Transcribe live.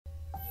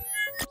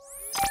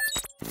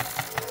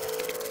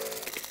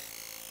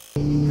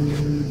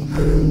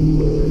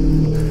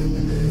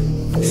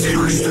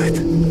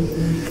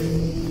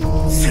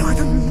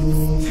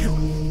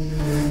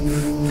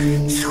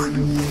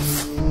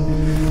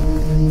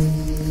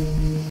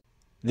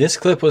This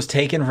clip was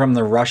taken from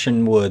the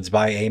Russian woods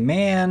by a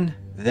man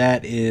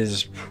that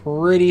is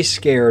pretty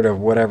scared of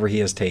whatever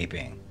he is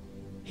taping.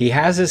 He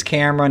has his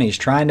camera and he's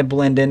trying to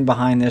blend in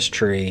behind this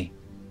tree,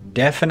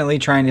 definitely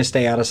trying to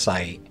stay out of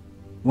sight,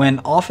 when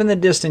off in the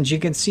distance you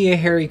can see a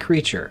hairy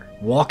creature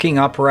walking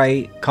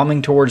upright,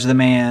 coming towards the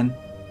man.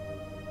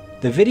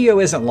 The video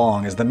isn't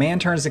long as the man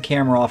turns the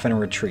camera off and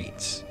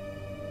retreats.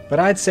 But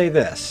I'd say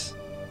this,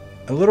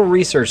 a little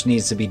research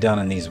needs to be done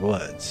in these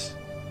woods.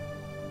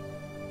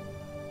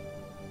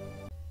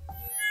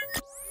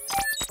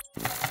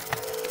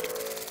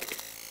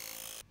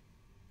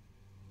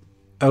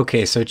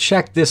 Okay, so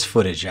check this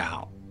footage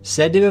out.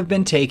 Said to have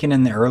been taken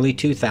in the early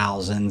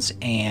 2000s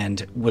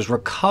and was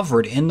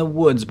recovered in the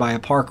woods by a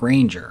park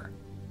ranger.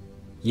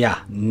 Yeah,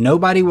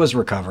 nobody was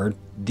recovered.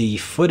 The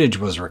footage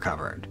was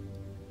recovered.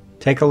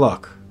 Take a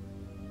look.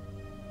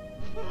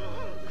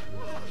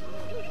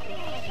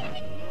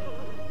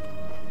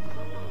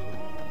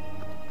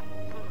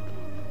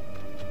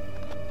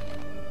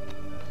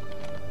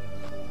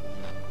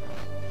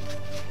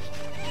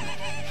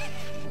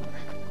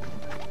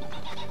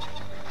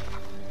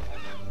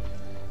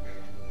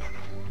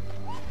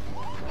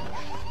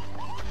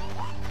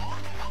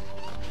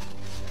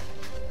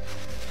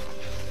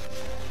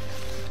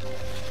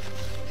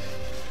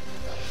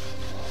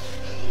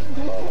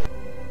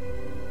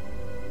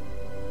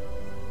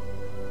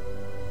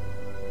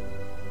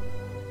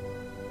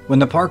 When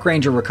the park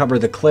ranger recovered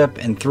the clip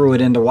and threw it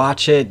in to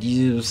watch it,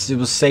 it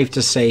was safe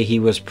to say he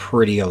was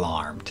pretty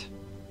alarmed.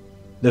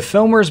 The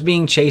filmer is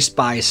being chased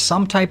by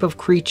some type of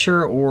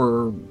creature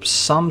or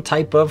some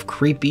type of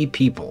creepy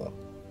people.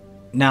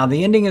 Now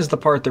the ending is the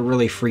part that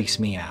really freaks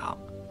me out.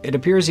 It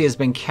appears he has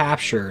been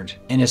captured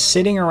and is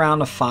sitting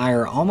around a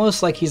fire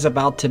almost like he's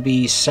about to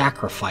be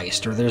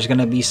sacrificed or there's going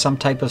to be some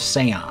type of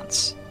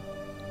seance.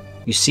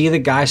 You see the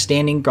guy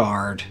standing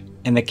guard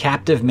and the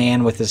captive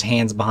man with his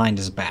hands behind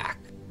his back.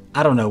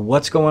 I don't know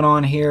what's going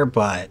on here,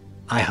 but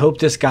I hope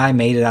this guy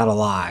made it out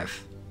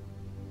alive.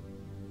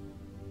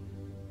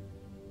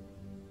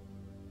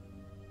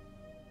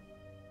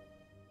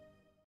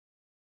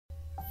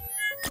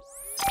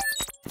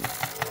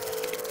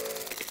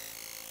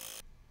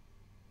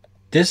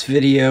 This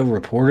video,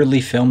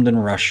 reportedly filmed in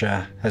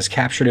Russia, has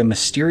captured a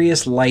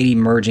mysterious light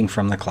emerging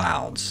from the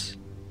clouds.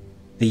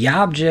 The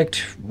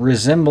object,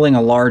 resembling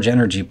a large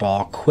energy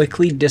ball,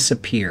 quickly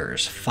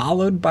disappears,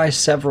 followed by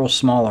several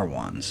smaller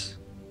ones.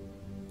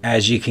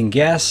 As you can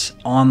guess,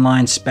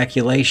 online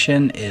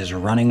speculation is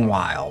running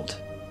wild.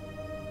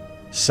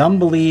 Some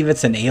believe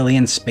it's an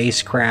alien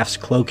spacecraft's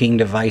cloaking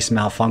device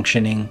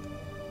malfunctioning.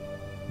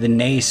 The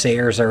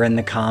naysayers are in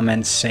the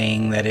comments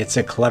saying that it's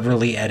a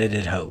cleverly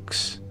edited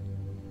hoax.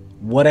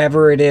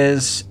 Whatever it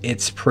is,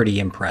 it's pretty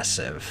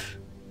impressive.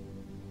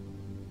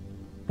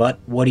 But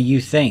what do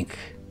you think?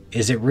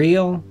 Is it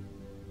real?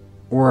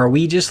 Or are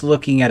we just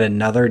looking at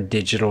another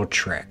digital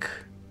trick?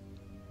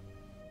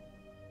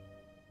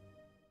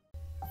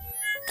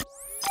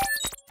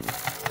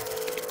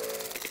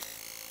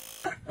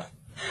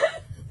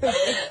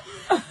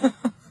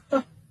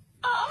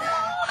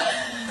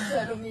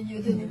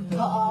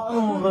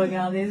 On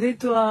regarde les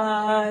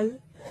étoiles.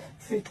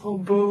 C'est trop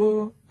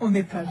beau. On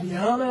n'est pas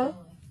bien là.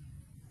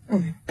 On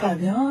n'est pas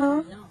bien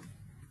là.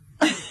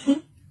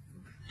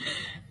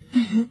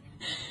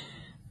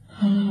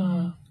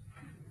 Ah.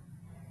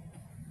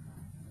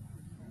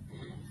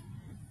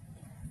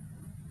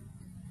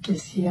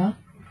 Qu'est-ce qu'il y a?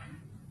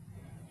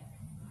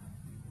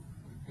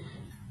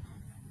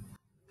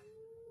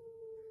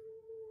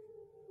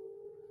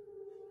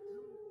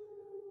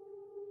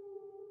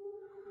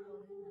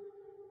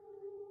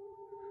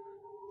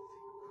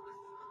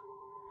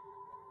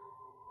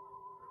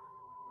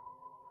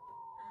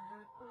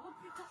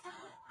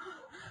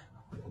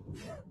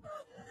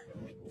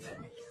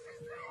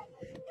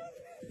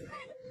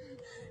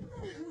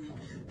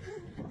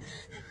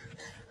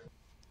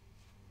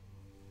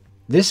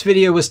 This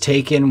video was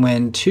taken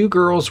when two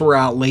girls were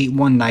out late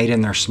one night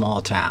in their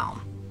small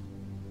town.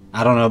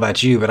 I don't know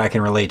about you, but I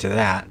can relate to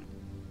that.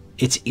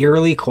 It's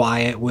eerily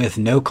quiet with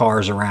no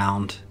cars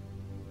around.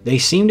 They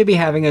seem to be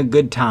having a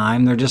good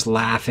time. They're just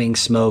laughing,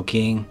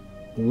 smoking.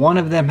 One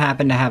of them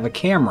happened to have a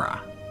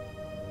camera.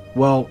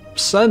 Well,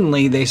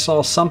 suddenly they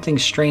saw something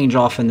strange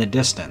off in the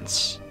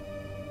distance.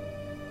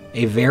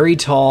 A very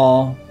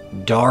tall,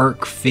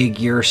 dark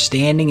figure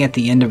standing at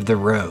the end of the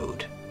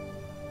road.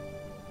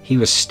 He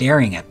was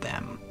staring at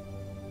them.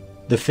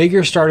 The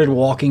figure started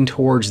walking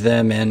towards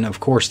them and of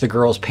course the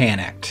girls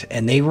panicked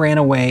and they ran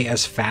away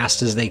as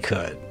fast as they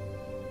could.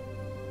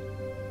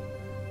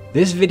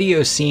 This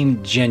video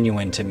seemed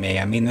genuine to me.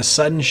 I mean, the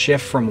sudden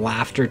shift from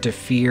laughter to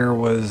fear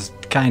was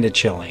kind of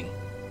chilling.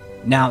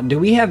 Now, do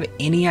we have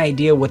any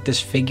idea what this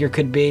figure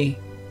could be?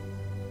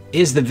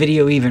 Is the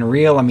video even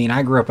real? I mean,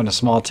 I grew up in a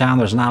small town.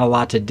 There's not a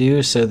lot to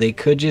do, so they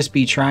could just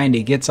be trying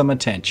to get some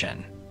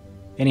attention.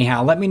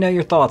 Anyhow, let me know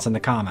your thoughts in the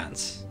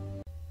comments.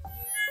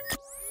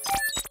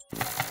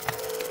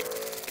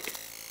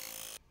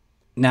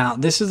 Now,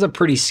 this is a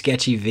pretty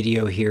sketchy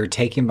video here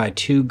taken by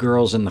two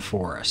girls in the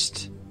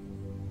forest.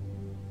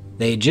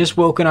 They had just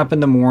woken up in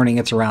the morning,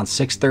 it's around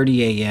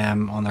 6:30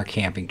 a.m. on their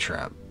camping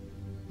trip.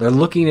 They're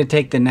looking to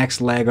take the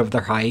next leg of their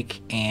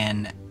hike,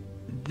 and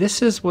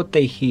this is what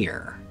they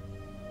hear.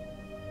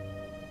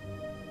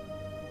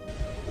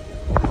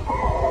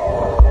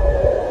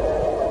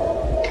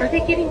 Are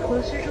they getting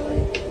closer, Joy?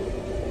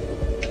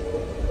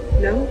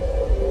 No?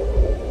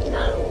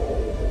 No.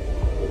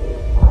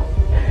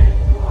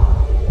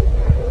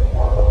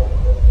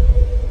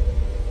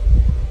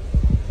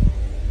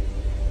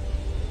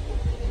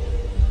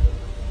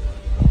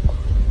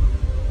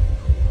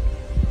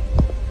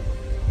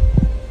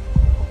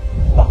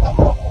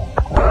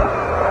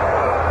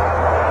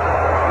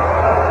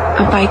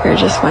 A biker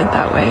just went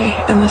that way,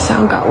 and the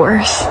sound got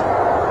worse.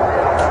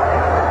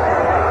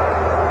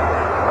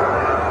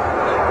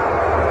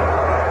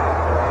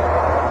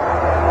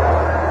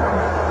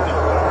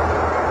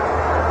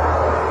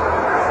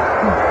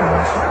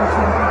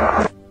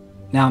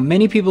 Now,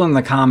 many people in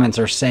the comments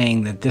are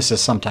saying that this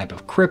is some type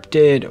of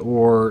cryptid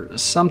or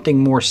something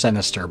more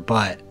sinister,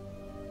 but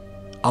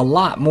a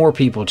lot more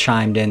people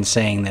chimed in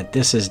saying that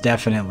this is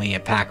definitely a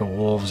pack of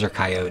wolves or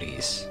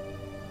coyotes.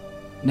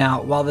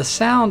 Now, while the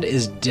sound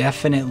is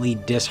definitely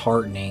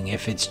disheartening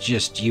if it's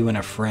just you and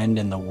a friend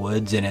in the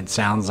woods and it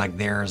sounds like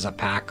there's a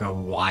pack of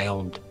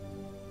wild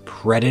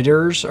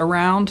predators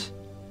around,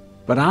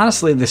 but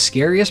honestly, the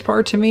scariest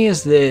part to me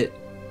is that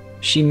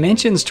she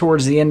mentions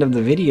towards the end of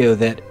the video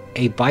that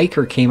a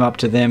biker came up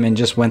to them and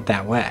just went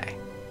that way.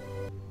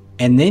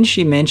 And then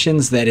she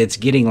mentions that it's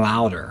getting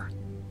louder,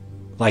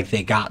 like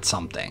they got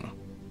something.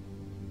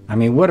 I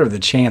mean, what are the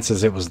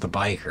chances it was the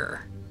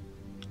biker?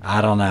 I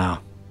don't know.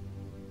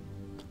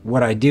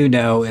 What I do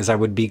know is I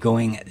would be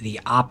going the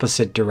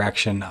opposite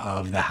direction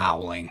of the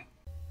howling.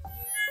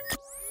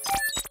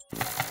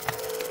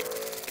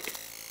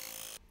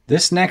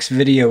 This next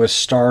video is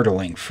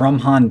startling, from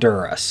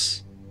Honduras.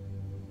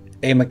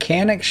 A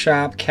mechanic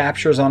shop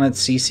captures on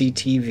its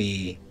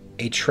CCTV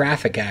a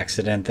traffic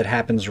accident that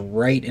happens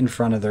right in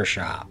front of their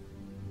shop.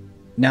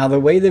 Now, the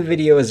way the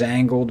video is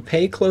angled,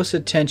 pay close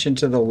attention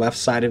to the left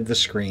side of the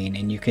screen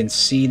and you can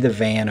see the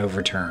van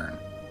overturn.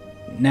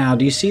 Now,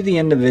 do you see the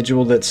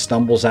individual that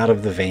stumbles out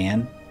of the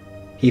van?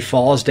 He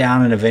falls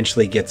down and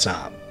eventually gets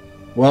up.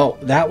 Well,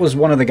 that was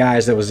one of the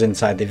guys that was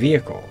inside the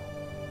vehicle.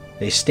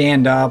 They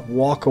stand up,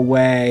 walk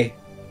away,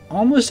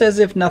 almost as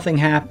if nothing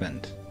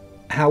happened.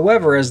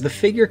 However, as the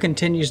figure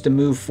continues to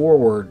move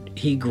forward,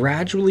 he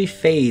gradually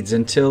fades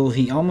until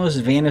he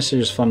almost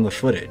vanishes from the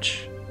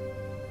footage.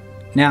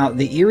 Now,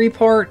 the eerie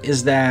part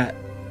is that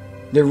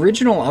the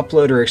original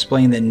uploader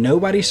explained that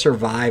nobody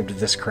survived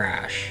this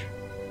crash.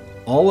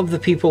 All of the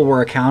people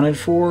were accounted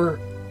for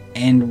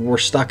and were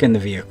stuck in the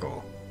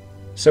vehicle.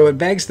 So it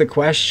begs the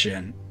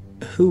question,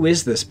 who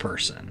is this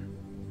person?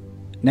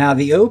 Now,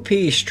 the OP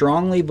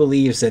strongly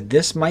believes that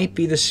this might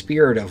be the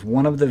spirit of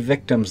one of the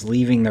victims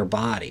leaving their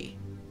body.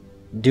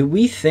 Do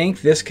we think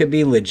this could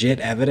be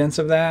legit evidence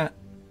of that?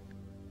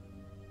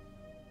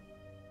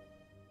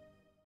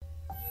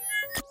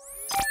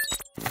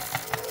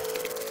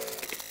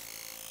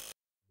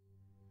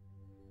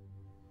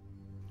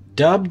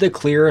 Dubbed the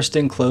clearest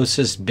and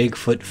closest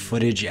Bigfoot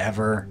footage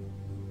ever,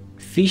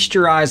 feast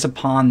your eyes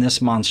upon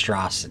this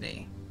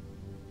monstrosity.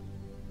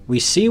 We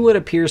see what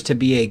appears to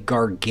be a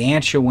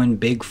gargantuan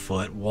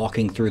Bigfoot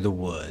walking through the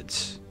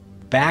woods.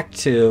 Back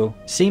to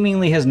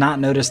seemingly has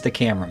not noticed the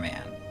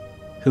cameraman,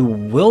 who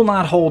will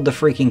not hold the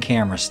freaking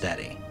camera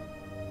steady.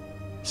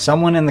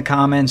 Someone in the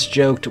comments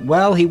joked,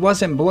 well, he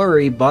wasn't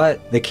blurry,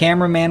 but the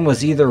cameraman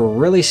was either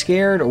really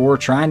scared or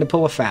trying to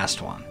pull a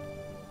fast one.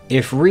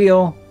 If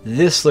real,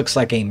 this looks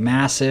like a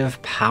massive,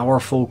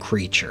 powerful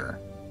creature.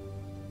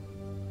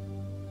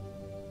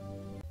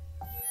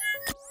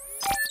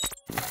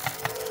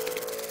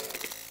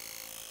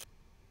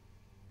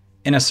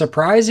 In a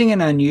surprising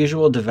and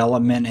unusual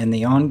development in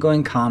the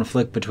ongoing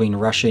conflict between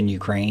Russia and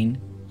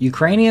Ukraine,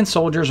 Ukrainian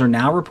soldiers are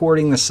now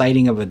reporting the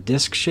sighting of a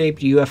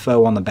disc-shaped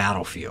UFO on the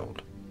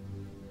battlefield.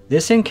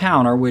 This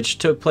encounter, which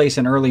took place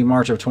in early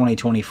March of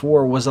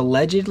 2024, was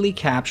allegedly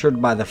captured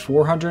by the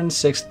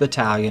 406th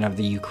Battalion of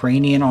the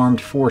Ukrainian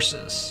Armed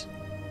Forces,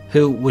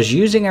 who was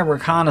using a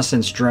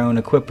reconnaissance drone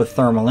equipped with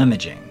thermal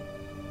imaging.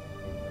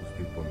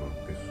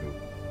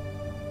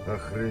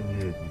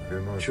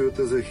 Что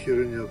это за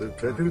херня?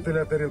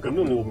 Это тарелка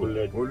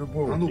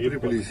по-любому. А ну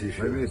приблизь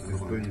еще. На месте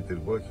стоит, ты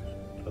бачишь?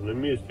 На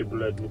месте,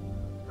 блядь.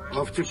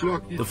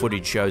 The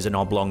footage shows an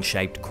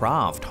oblong-shaped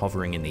craft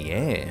hovering in the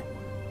air,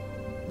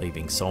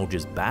 leaving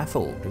soldiers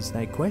baffled as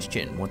they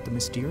question what the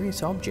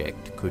mysterious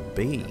object could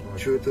be.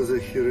 Что это за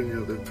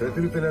херня?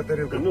 Это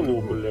тарелка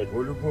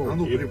по-любому. А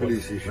ну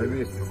приблизь еще. На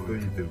месте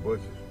стоит, ты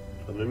бачишь?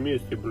 На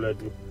месте, блядь.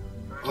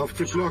 А в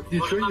теплак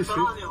ничего не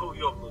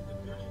светит?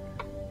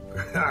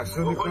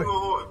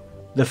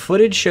 The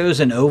footage shows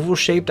an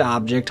oval-shaped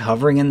object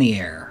hovering in the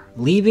air,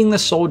 leaving the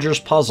soldiers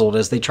puzzled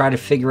as they try to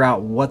figure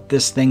out what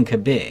this thing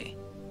could be.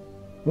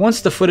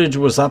 Once the footage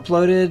was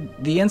uploaded,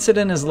 the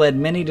incident has led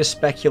many to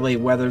speculate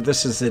whether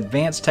this is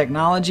advanced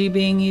technology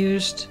being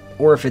used,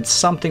 or if it's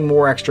something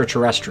more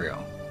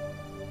extraterrestrial.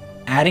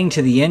 Adding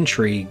to the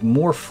intrigue,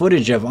 more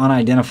footage of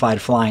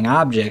unidentified flying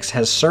objects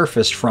has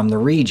surfaced from the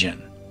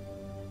region.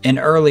 In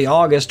early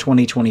August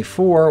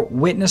 2024,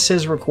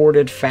 witnesses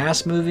recorded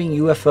fast-moving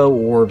UFO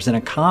orbs in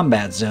a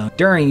combat zone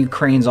during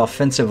Ukraine's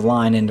offensive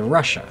line into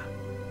Russia.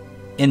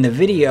 In the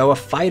video, a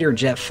fighter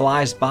jet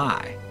flies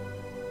by.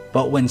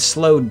 But when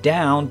slowed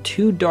down,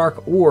 two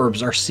dark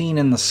orbs are seen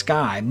in the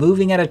sky,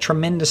 moving at a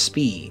tremendous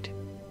speed.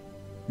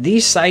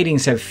 These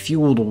sightings have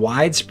fueled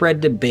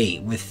widespread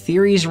debate, with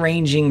theories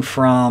ranging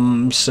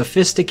from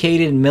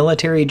sophisticated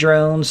military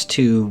drones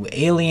to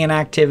alien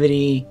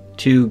activity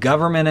to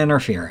government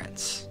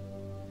interference.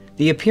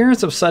 The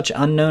appearance of such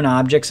unknown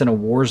objects in a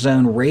war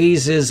zone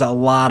raises a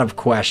lot of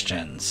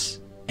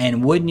questions.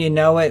 And wouldn't you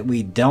know it,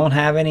 we don't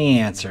have any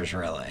answers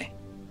really.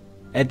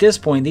 At this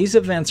point, these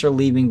events are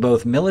leaving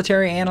both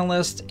military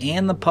analysts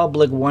and the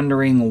public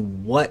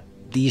wondering what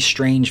these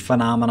strange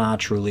phenomena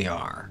truly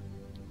are.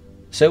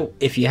 So,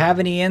 if you have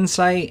any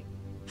insight,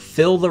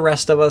 fill the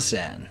rest of us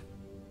in.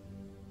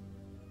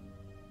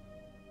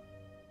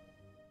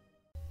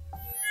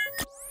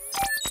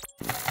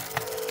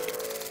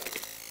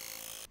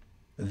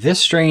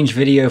 This strange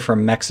video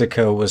from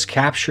Mexico was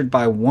captured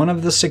by one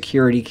of the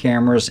security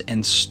cameras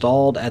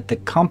installed at the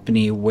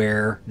company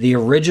where the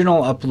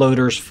original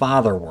uploader's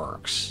father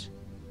works.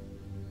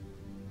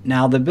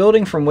 Now, the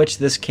building from which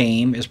this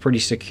came is pretty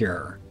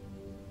secure.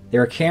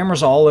 There are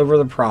cameras all over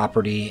the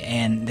property,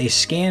 and they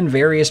scan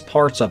various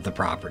parts of the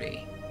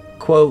property,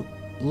 quote,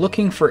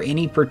 looking for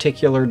any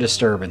particular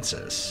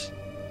disturbances.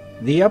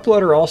 The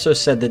uploader also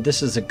said that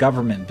this is a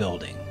government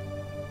building.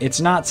 It's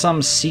not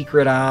some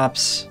secret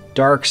ops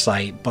dark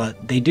site,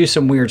 but they do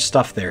some weird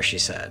stuff there, she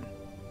said.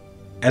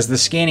 As the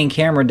scanning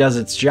camera does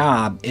its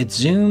job, it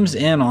zooms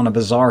in on a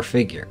bizarre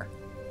figure.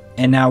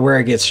 And now where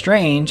it gets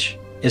strange,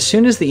 as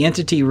soon as the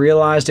entity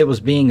realized it was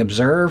being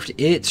observed,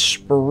 it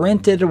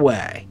sprinted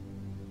away.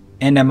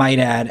 And I might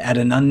add, at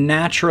an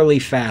unnaturally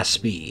fast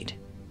speed.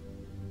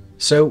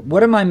 So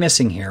what am I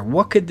missing here?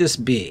 What could this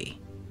be?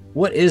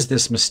 What is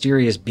this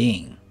mysterious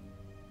being?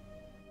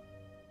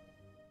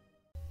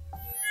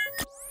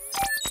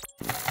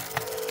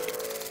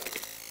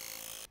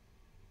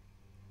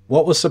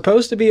 What was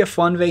supposed to be a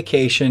fun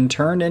vacation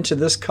turned into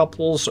this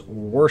couple's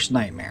worst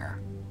nightmare.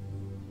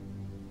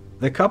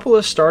 The couple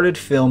has started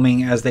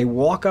filming as they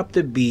walk up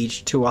the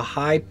beach to a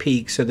high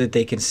peak so that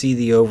they can see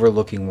the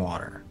overlooking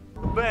water.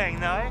 Bem,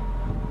 não é?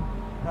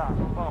 Tá,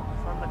 bom,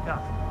 só da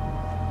casa.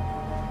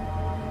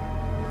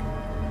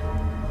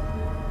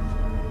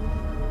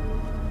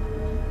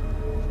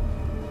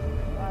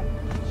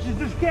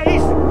 Jesus, que é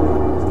isso?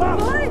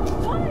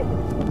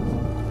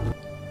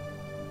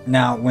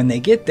 Now, when they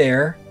get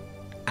there,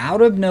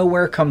 out of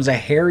nowhere comes a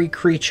hairy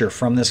creature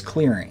from this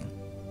clearing,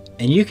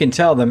 and you can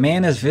tell the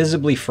man is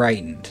visibly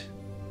frightened.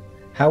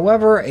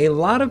 However, a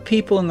lot of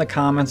people in the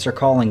comments are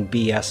calling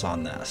BS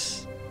on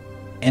this,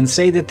 and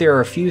say that there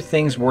are a few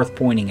things worth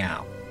pointing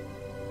out.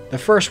 The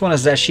first one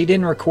is that she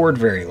didn't record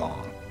very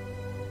long.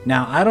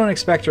 Now, I don't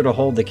expect her to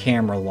hold the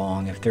camera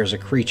long if there's a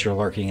creature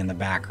lurking in the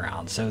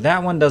background, so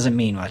that one doesn't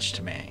mean much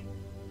to me.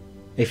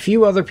 A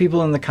few other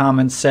people in the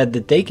comments said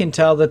that they can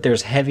tell that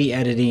there's heavy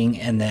editing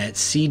and that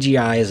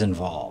CGI is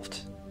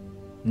involved.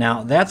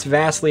 Now, that's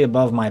vastly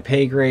above my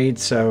pay grade,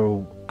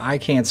 so I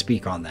can't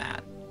speak on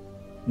that.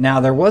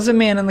 Now, there was a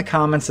man in the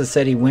comments that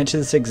said he went to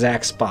this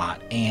exact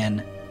spot,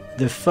 and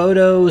the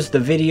photos, the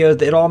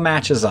videos, it all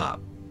matches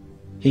up.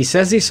 He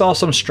says he saw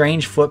some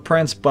strange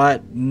footprints,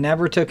 but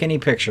never took any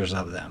pictures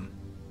of them.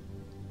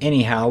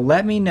 Anyhow,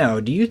 let me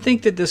know, do you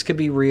think that this could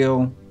be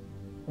real?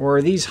 Or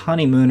are these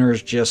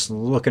honeymooners just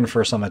looking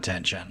for some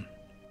attention?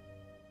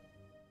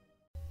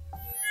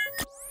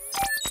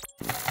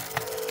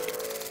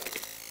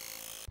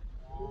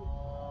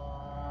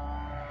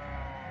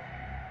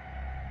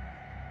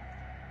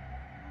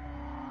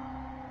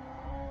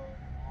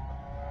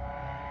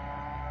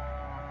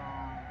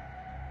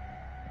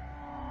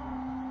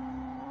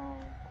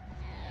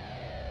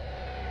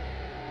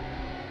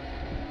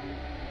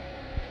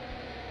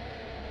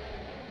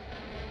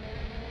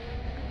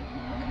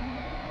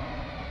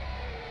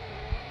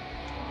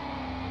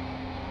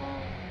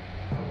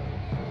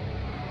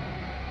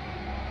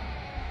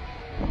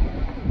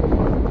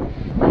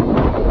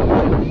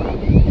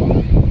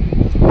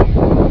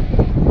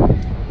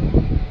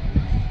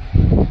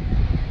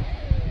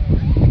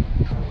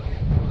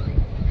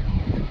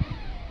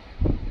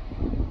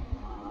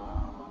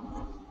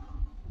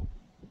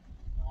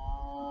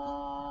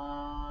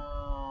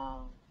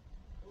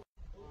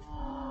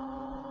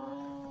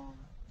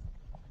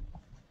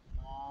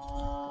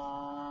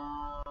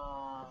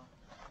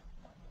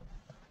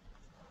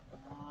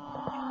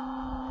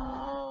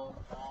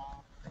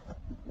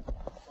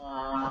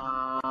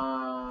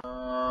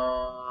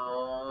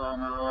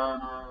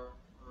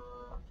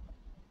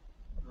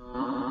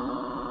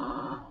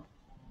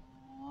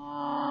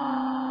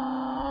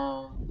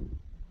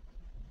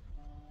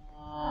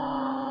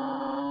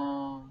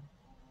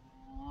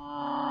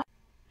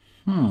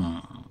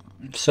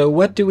 So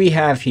what do we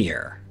have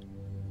here?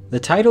 The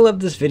title of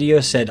this video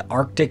said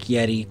Arctic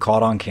Yeti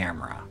caught on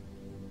camera.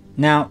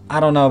 Now, I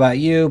don't know about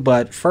you,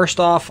 but first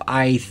off,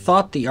 I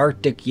thought the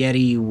Arctic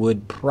Yeti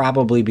would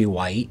probably be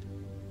white,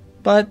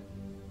 but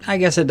I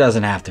guess it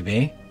doesn't have to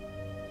be.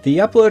 The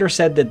uploader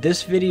said that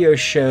this video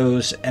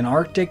shows an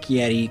Arctic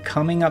Yeti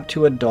coming up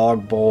to a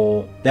dog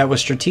bowl that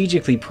was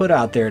strategically put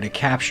out there to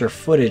capture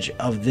footage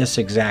of this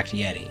exact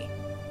Yeti.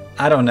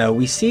 I don't know,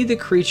 we see the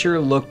creature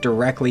look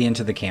directly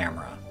into the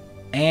camera,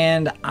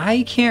 and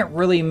I can't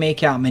really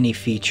make out many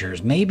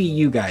features. Maybe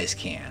you guys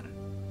can.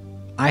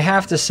 I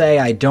have to say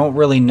I don't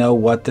really know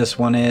what this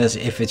one is.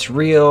 If it's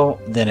real,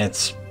 then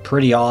it's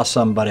pretty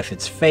awesome, but if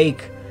it's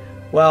fake,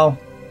 well,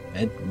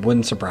 it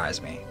wouldn't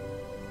surprise me.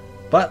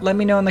 But let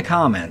me know in the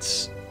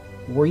comments,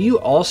 were you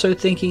also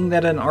thinking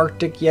that an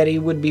Arctic Yeti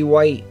would be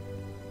white?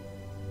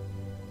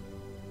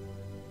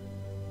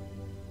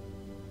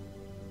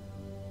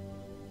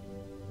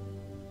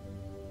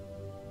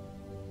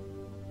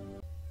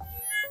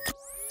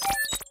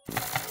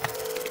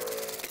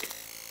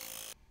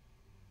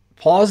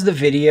 Pause the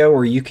video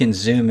or you can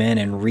zoom in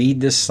and read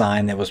this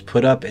sign that was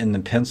put up in the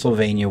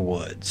Pennsylvania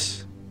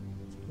woods.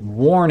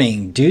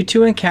 Warning, due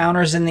to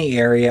encounters in the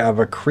area of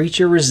a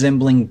creature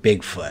resembling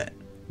Bigfoot,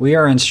 we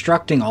are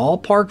instructing all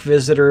park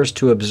visitors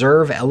to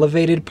observe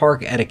elevated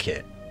park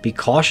etiquette, be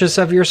cautious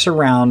of your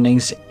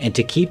surroundings, and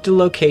to keep the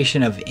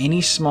location of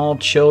any small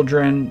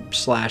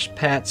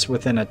children/pets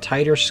within a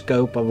tighter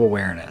scope of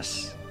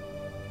awareness.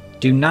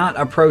 Do not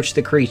approach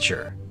the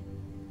creature.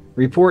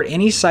 Report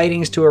any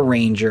sightings to a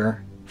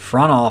ranger,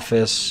 front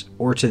office,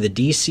 or to the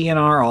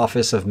DCNR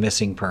Office of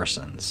Missing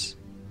Persons.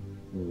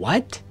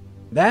 What?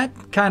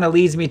 That kind of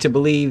leads me to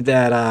believe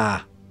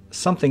that,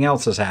 something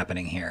else is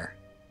happening here.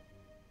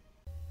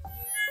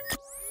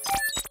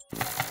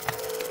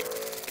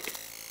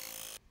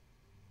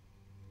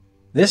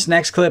 This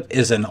next clip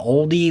is an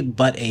oldie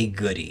but a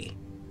goodie.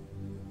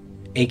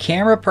 A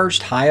camera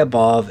perched high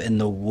above in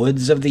the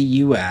woods of the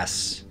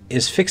US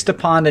is fixed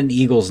upon an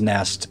eagle's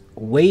nest,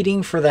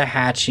 waiting for the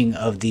hatching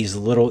of these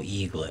little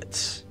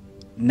eaglets.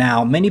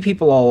 Now, many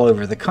people all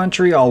over the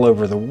country, all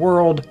over the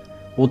world,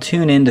 will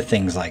tune into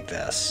things like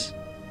this.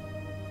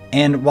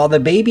 And while the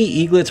baby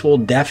eaglets will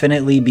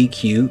definitely be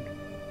cute,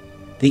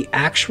 the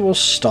actual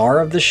star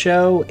of the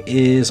show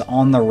is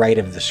on the right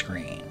of the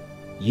screen.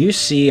 You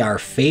see our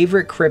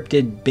favorite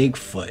cryptid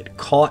Bigfoot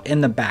caught in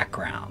the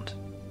background.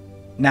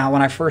 Now,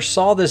 when I first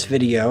saw this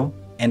video,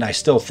 and I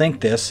still think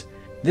this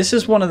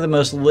is one of the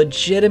most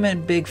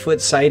legitimate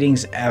Bigfoot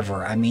sightings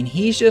ever. I mean,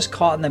 he's just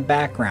caught in the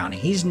background.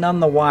 He's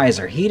none the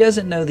wiser. He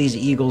doesn't know these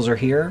eagles are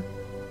here.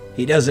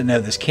 He doesn't know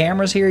this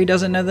camera's here. He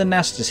doesn't know the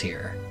nest is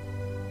here.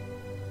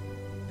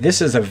 This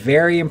is a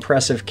very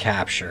impressive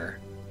capture,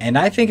 and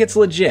I think it's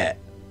legit.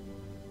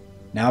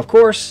 Now, of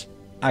course,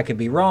 I could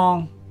be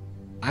wrong.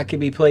 I could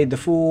be played the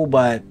fool,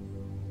 but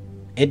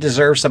it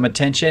deserves some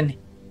attention.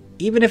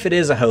 Even if it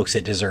is a hoax,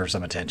 it deserves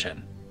some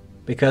attention,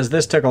 because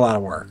this took a lot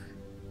of work.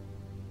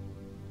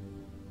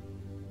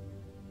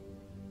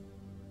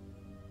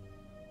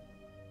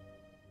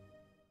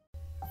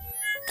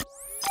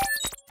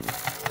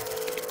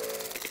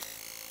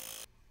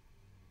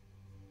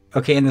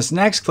 Okay, in this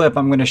next clip,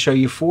 I'm going to show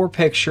you 4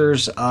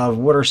 pictures of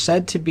what are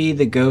said to be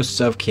the ghosts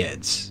of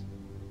kids.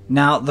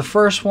 Now, the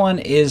first one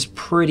is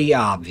pretty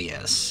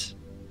obvious.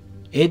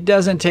 It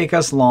doesn't take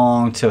us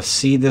long to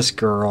see this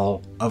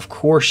girl. Of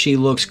course she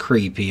looks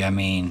creepy. I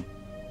mean,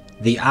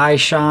 the eye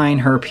shine,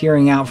 her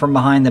peering out from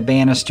behind the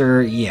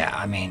banister, yeah,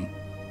 I mean,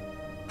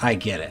 I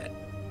get it.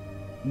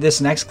 This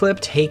next clip,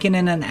 taken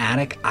in an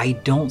attic, I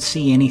don't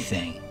see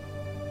anything.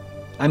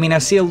 I mean, I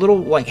see a little,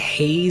 like,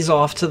 haze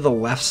off to the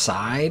left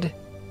side.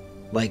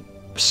 Like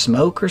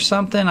smoke or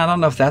something. I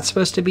don't know if that's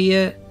supposed to be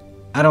it.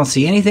 I don't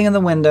see anything in the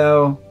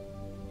window.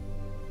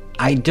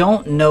 I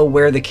don't know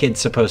where the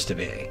kid's supposed to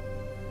be.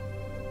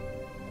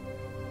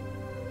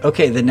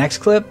 Okay, the next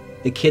clip,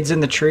 the kid's in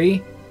the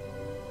tree.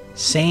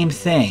 Same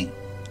thing.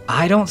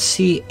 I don't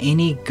see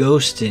any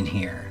ghost in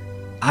here.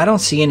 I don't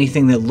see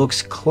anything that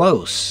looks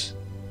close.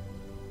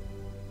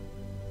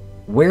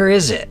 Where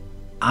is it?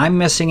 I'm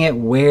missing it.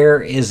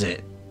 Where is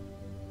it?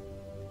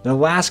 The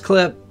last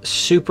clip,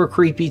 super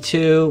creepy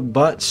too,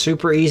 but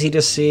super easy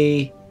to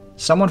see.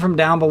 Someone from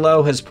down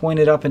below has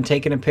pointed up and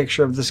taken a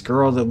picture of this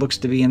girl that looks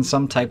to be in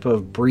some type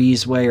of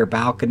breezeway or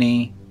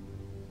balcony.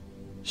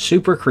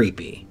 Super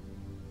creepy.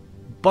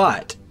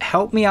 But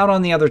help me out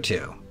on the other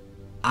 2.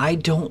 I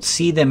don't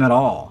see them at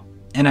all,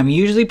 and I'm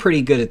usually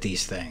pretty good at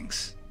these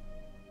things.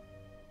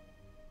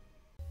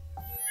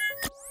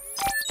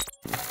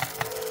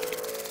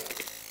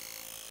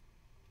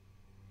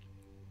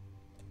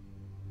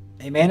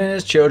 A man and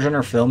his children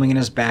are filming in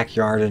his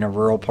backyard in a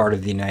rural part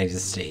of the United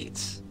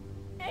States.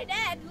 Hey,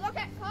 Dad, look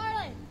at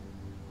Carly!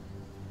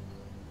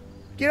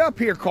 Get up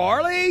here,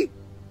 Carly!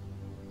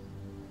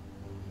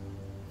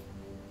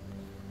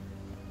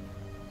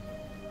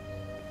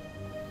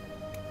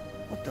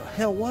 What the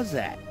hell was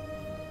that?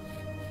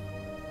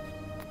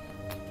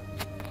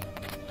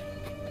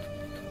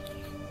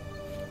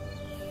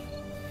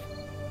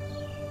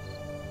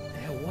 The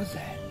hell was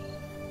that?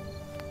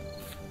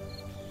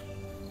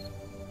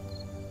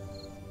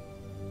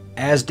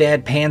 As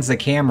Dad pans the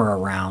camera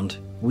around,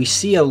 we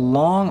see a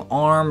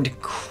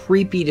long-armed,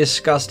 creepy,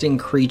 disgusting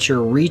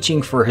creature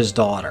reaching for his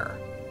daughter.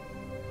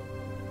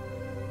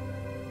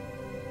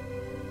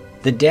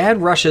 The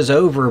dad rushes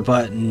over,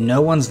 but no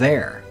one's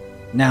there.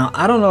 Now,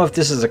 I don't know if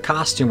this is a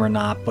costume or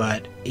not,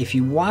 but if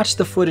you watch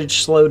the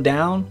footage slow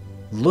down,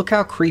 look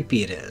how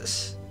creepy it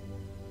is.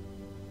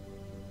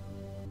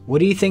 What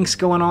do you think's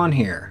going on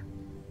here?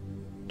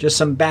 Just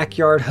some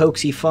backyard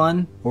hoaxy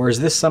fun, or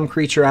is this some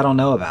creature I don't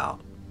know about?